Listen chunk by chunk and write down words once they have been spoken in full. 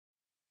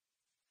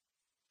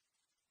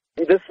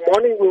This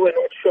morning we were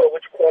not sure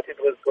which court it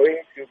was going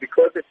to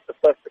because it's the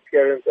first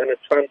appearance and a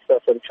transfer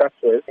from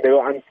Chatsworth. They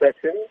were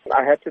uncertain.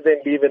 I had to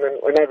then leave, and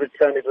when I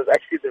returned, it was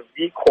actually the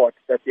V court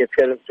that the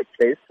appearance took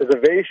place. It was a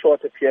very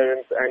short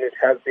appearance and it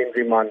has been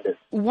remanded.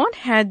 What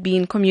had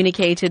been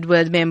communicated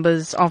with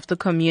members of the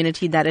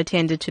community that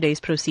attended today's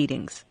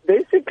proceedings?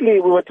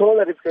 Basically, we were told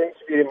that it's going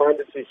to be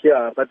remanded to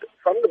here, but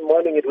from the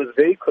morning it was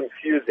very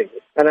confusing.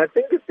 And I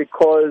think it's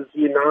because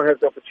he now has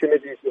the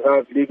opportunity to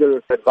have legal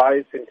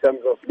advice in terms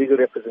of legal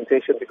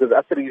representation, because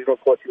at the regional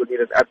court you will need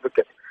an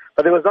advocate.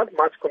 But there was not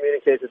much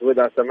communicated with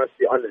us, I must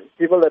be honest.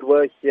 People that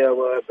were here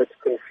were a bit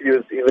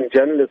confused. Even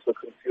journalists were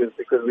confused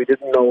because we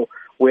didn't know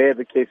where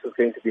the case was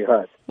going to be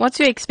heard. What's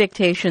your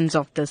expectations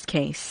of this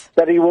case?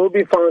 That he will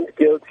be found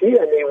guilty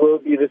and he will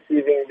be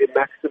receiving the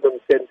maximum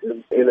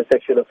sentence in a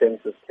sexual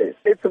offences case.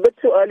 It's a bit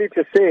too early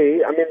to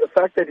say. I mean, the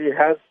fact that he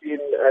has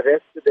been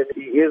arrested and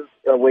he is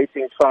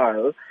awaiting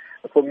trial,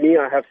 for me,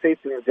 I have faith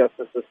in the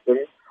justice system.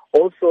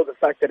 Also, the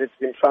fact that it's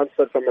been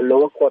transferred from a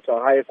lower court to a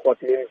higher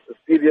court means the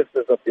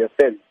seriousness of the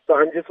offence. So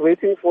I'm just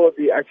waiting for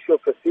the actual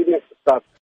proceedings to start.